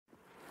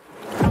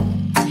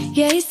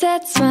Yeah, he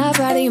sets my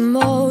body in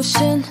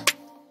motion.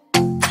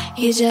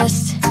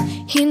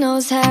 He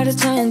knows how to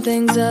turn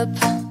things up.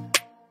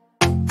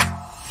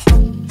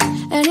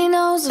 And he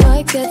knows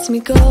what gets me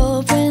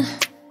going.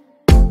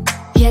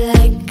 Yeah,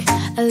 like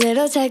a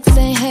little text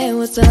saying, hey,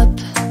 what's up?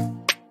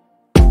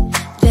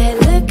 They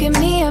look at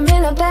me, I'm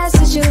in a bad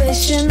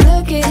situation.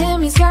 Look at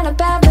him, he's got a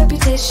bad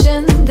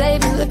reputation. They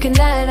be looking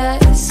at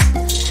us,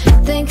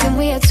 thinking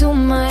we are too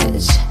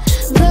much.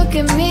 Look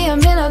at me, I'm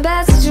in a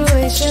bad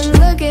situation.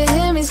 Look at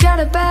him, he's got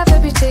a bad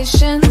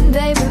reputation.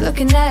 They be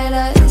looking at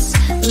us.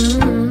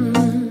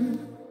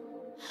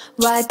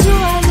 Why do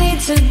I need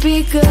to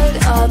be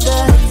good all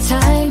the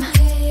time?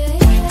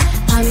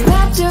 I'm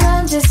wrapped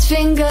around his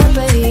finger,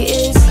 but he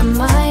is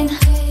mine.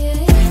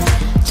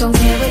 Don't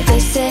care what they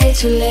say,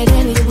 too late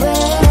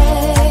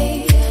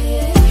anyway.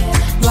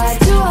 Why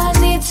do I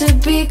need to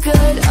be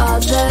good all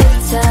the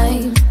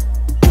time?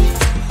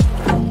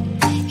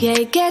 Yeah,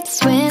 he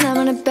gets when I'm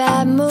in a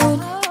bad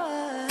mood.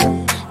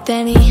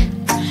 Then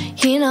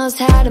he knows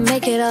how to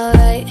make it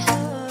alright.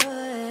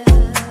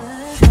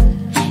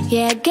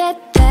 Yeah, I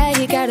get that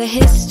he got a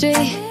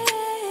history,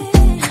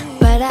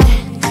 but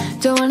I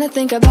don't wanna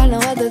think about no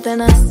other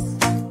than us.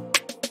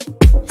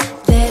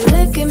 They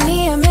look at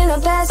me, I'm in a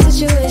bad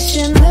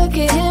situation. Look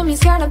at him,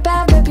 he's got a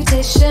bad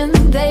reputation.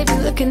 They be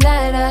looking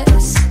at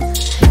us,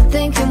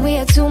 thinking we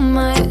are too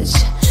much.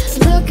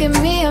 Look at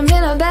me, I'm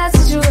in a bad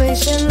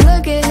situation.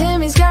 Look at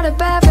him, he's got a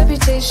bad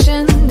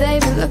reputation. They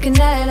be looking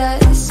at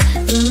us.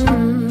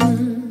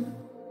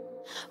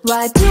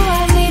 Why do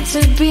I need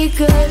to be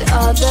good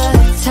all the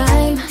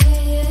time?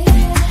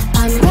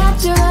 I'm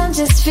wrapped around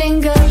his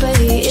finger, but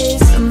he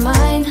is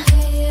mine.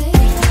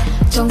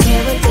 Don't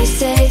care what they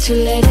say, too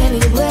late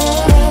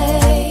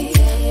anyway.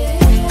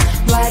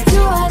 Why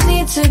do I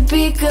need to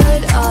be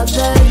good all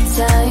the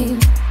time?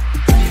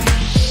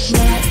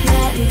 Nah,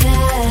 nah,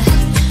 nah.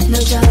 No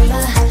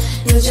drama,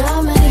 no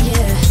drama,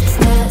 yeah.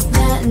 Nah,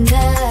 nah,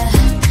 nah.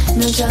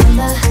 No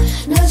drama,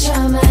 no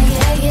drama,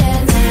 yeah, yeah.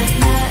 Nah,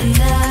 nah,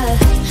 nah.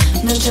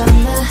 No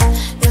drama,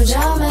 no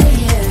drama,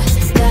 yeah.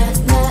 Nah,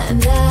 nah,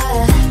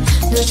 nah.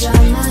 No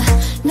drama,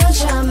 no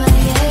drama, yeah,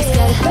 yeah. He's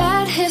got a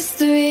bad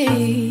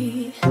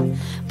history,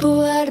 but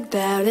what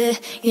about it?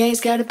 Yeah,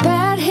 he's got a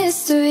bad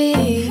history,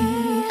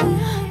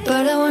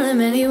 but I want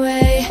him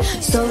anyway.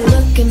 So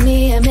look at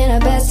me, I'm in a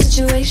bad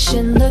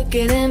situation. Look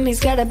at him, he's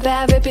got a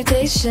bad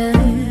reputation,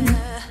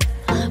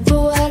 but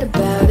what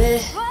about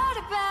it?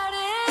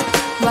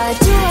 Why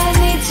do I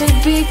need to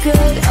be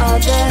good all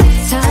the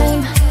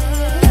time?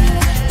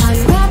 I'm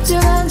wrapped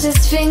around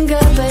his finger,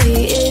 but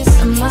he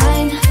is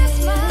mine.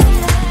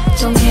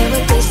 Don't care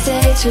what they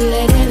say, too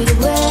late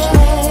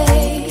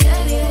anyway.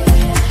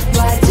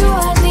 Why do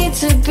I need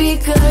to be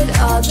good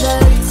all the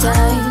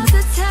time?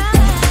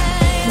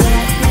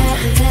 Nah, nah,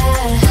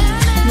 nah.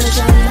 No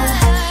drama,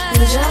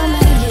 no drama,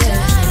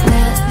 yeah.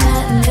 Nah,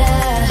 nah,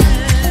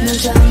 nah. No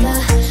drama,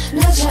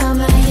 no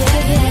drama, yeah,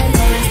 yeah.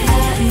 Nah,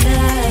 nah,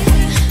 nah.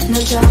 No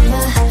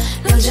drama,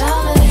 no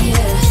drama,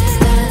 yeah.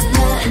 Nah,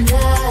 nah,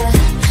 nah.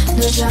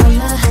 No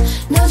drama,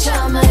 no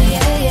drama,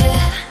 yeah,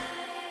 yeah.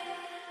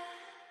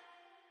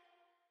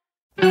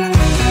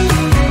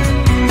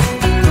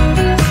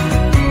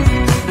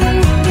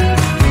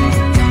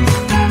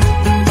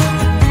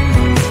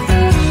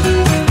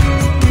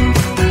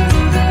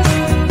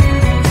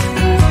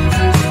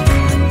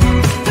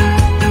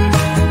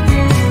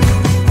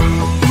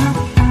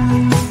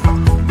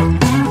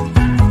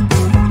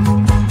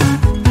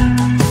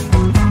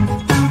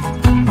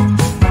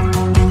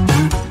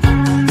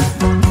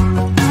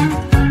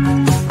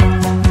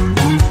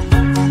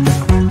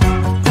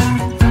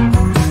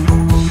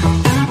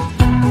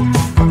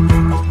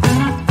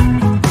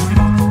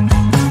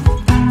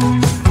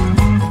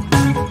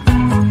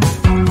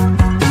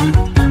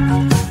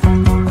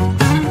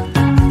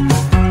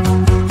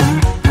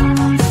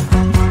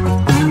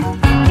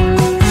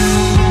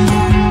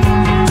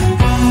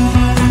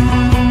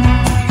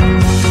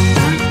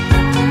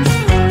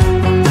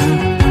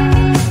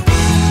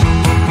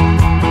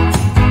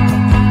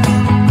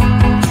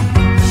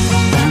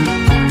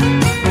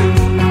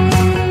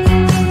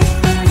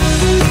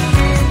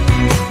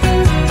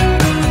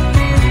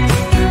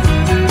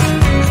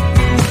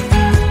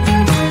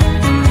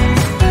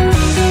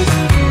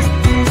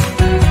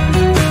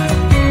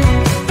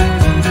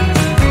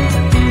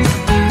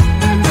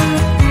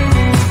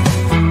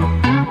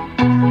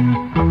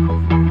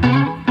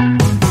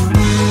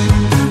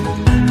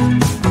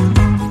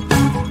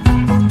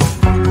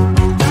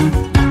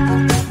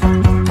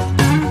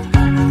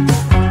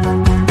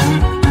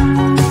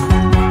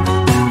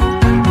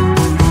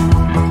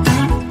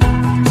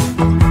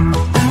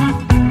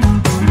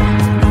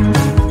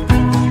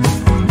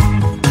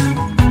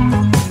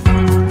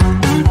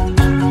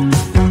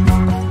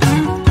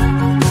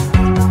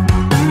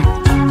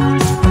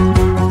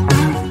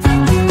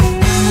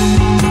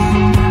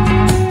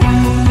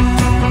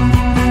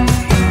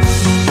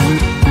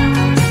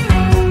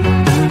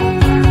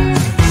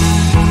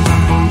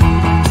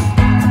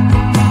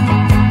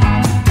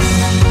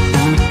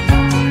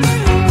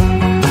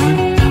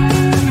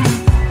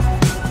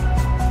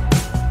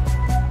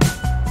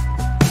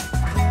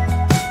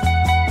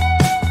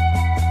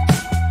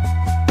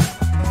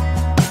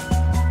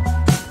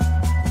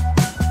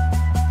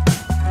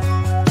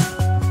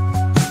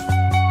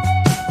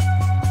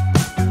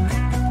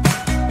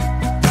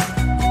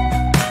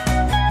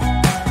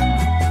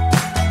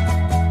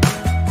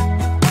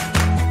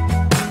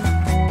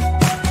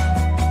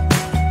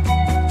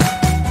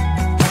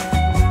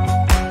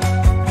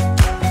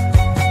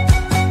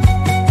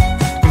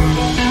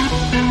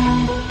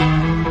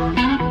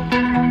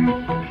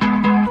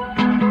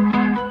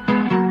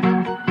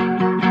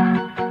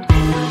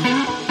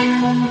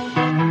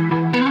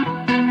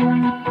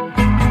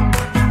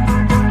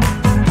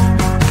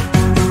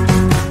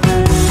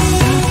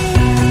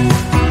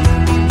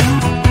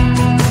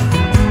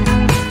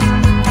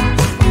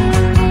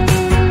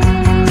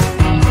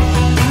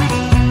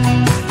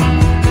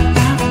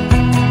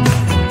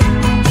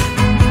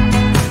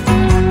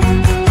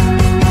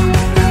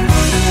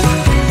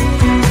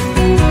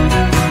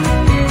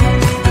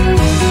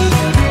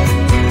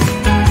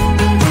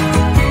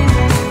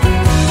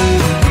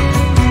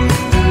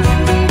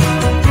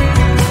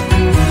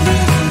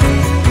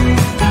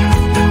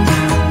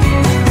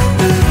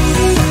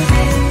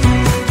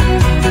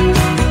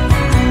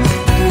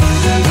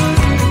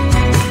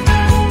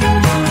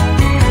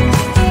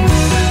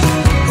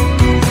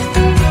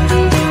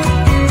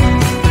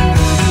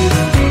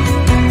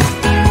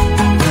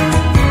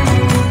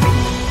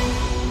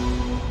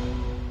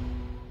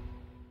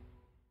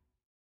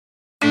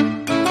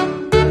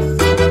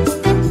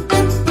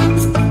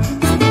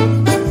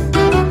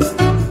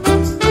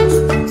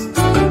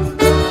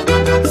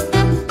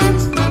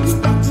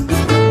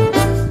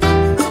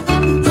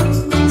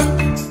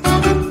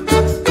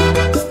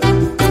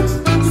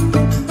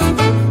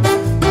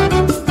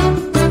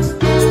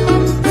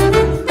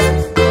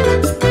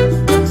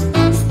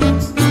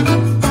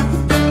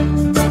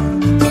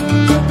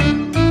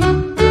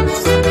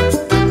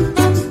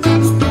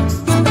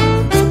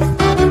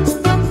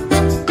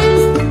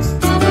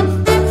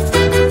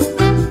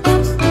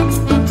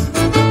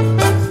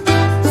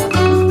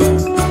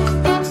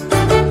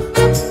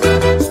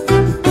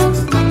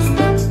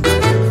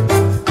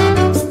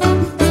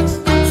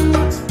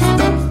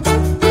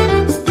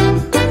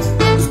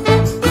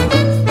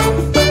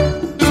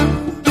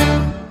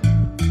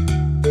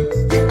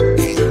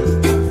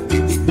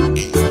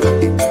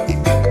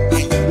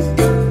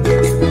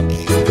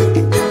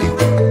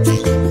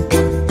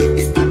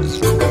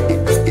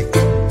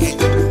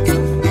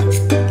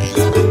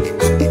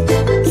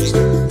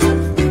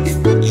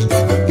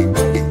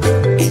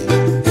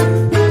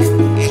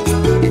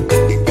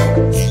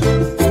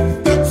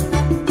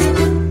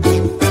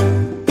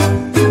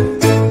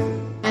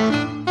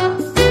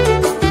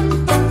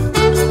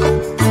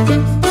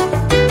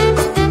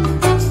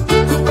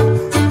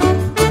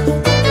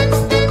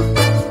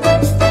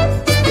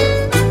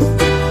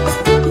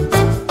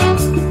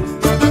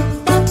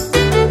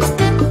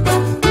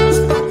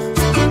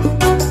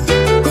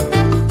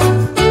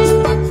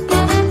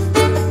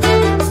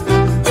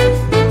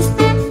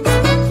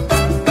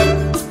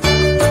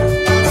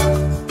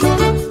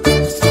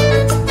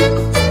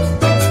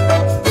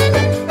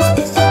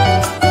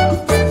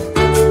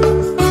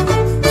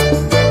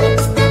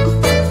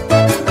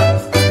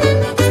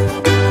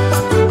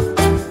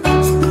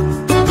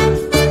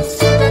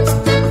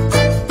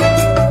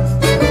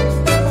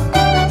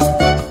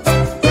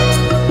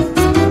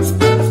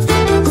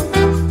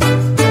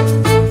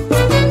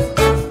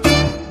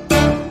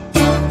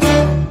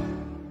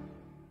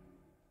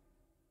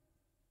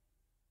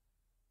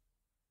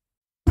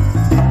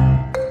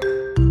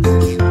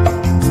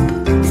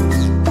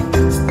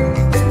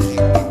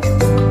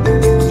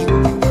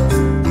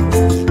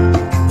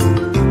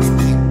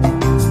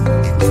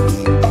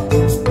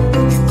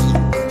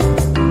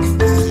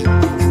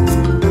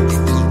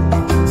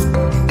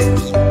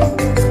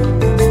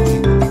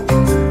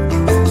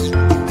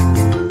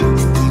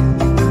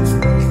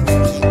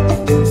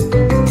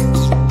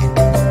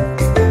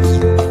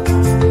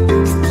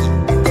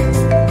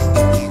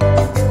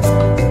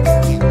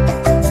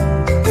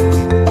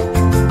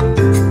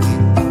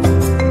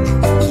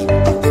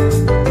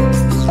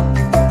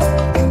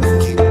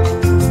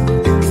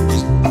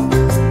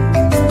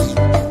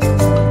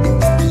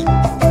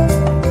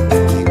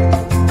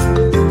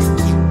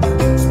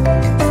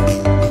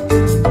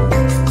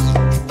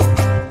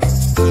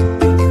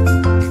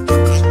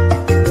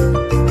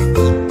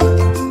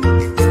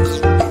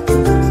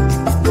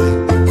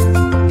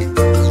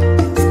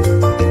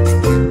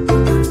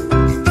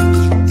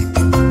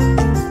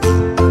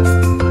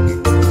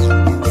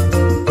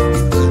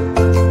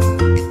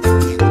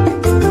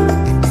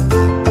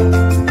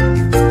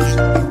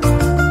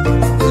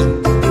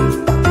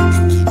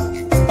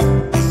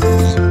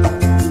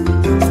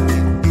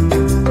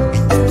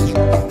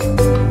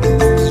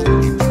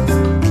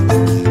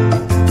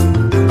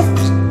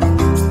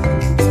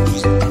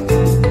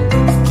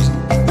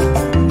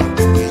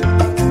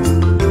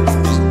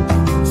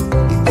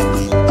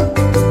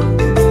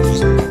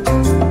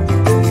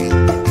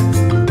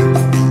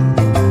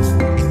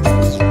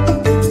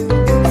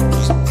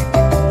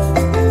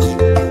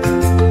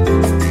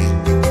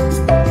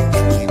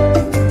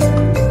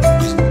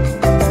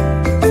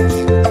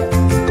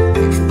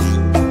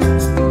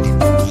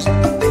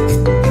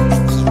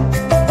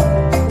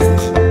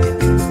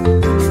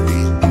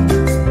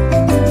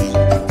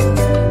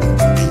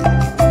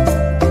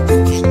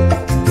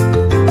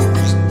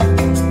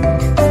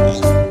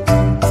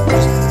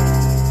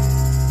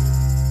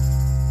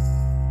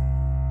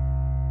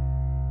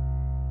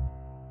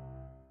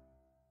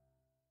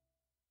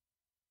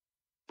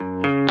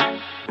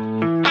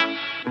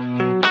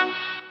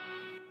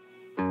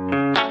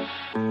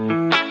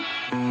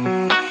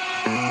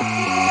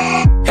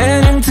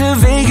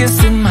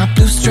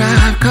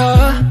 my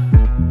car.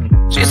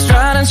 She's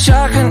riding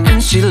shotgun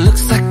and she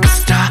looks like a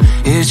star.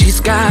 Yeah, she's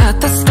got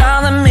that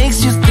style that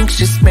makes you think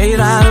she's made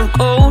out of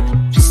gold.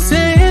 She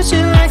says she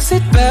likes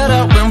it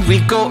better when we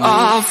go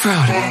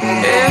off-road.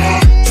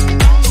 Yeah.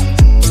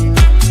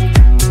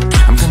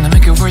 I'm gonna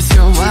make it worth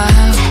your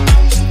while.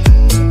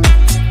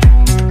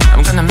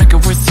 I'm gonna make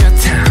it worth your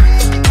time.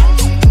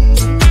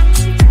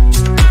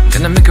 I'm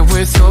gonna make it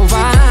worth your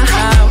while.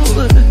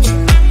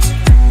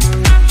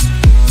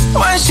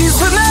 When she's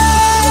with me,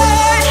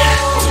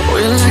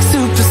 we're like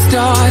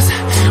superstars.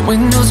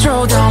 Windows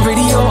roll down,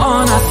 radio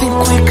on. I think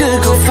we could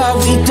go far.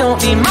 We don't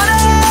need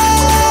money.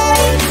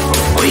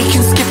 We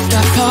can skip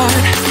that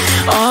part.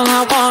 All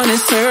I want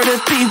is her to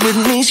be with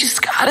me. She's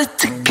got a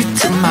ticket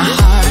to my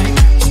heart.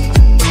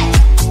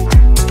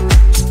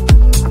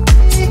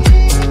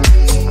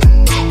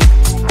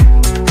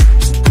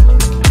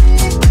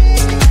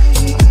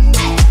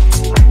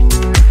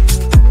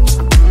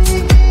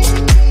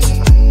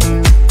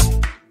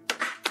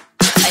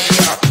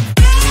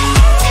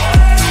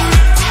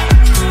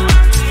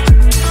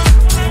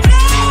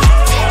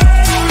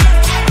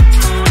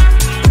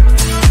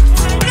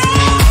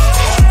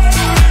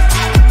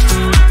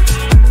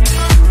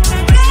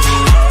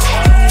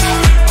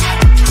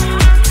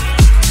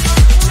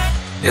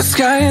 The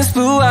sky is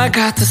blue, I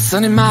got the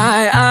sun in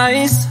my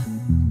eyes.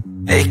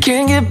 It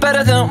can't get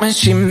better than when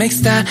she makes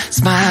that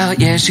smile.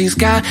 Yeah, she's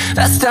got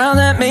that style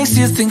that makes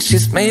you think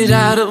she's made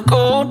out of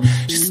gold.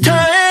 She's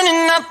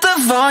turning up the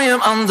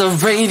volume on the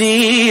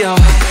radio.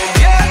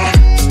 Yeah.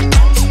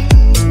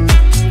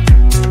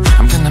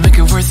 I'm gonna make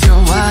it worth your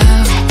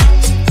while.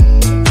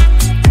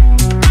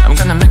 I'm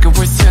gonna make it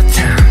worth your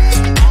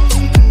time.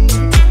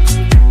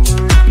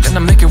 I'm gonna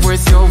make it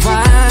worth your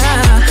while.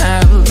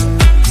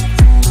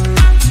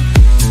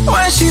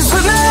 When she's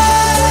with me,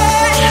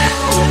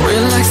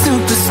 we're like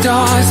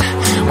superstars.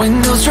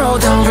 Windows roll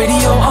down,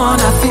 radio on.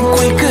 I think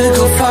we could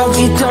go far.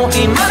 We don't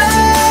need money.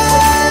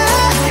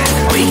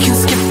 We can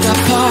skip that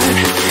part.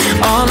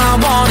 All I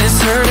want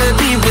is her to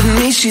be with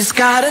me. She's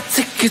got a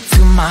ticket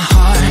to my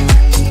heart.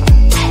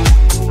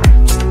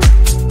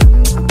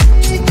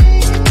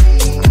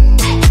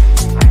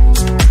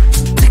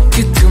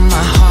 Ticket to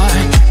my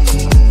heart.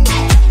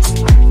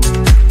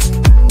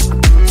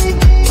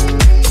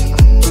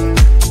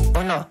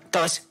 1,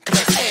 2,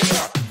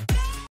 3.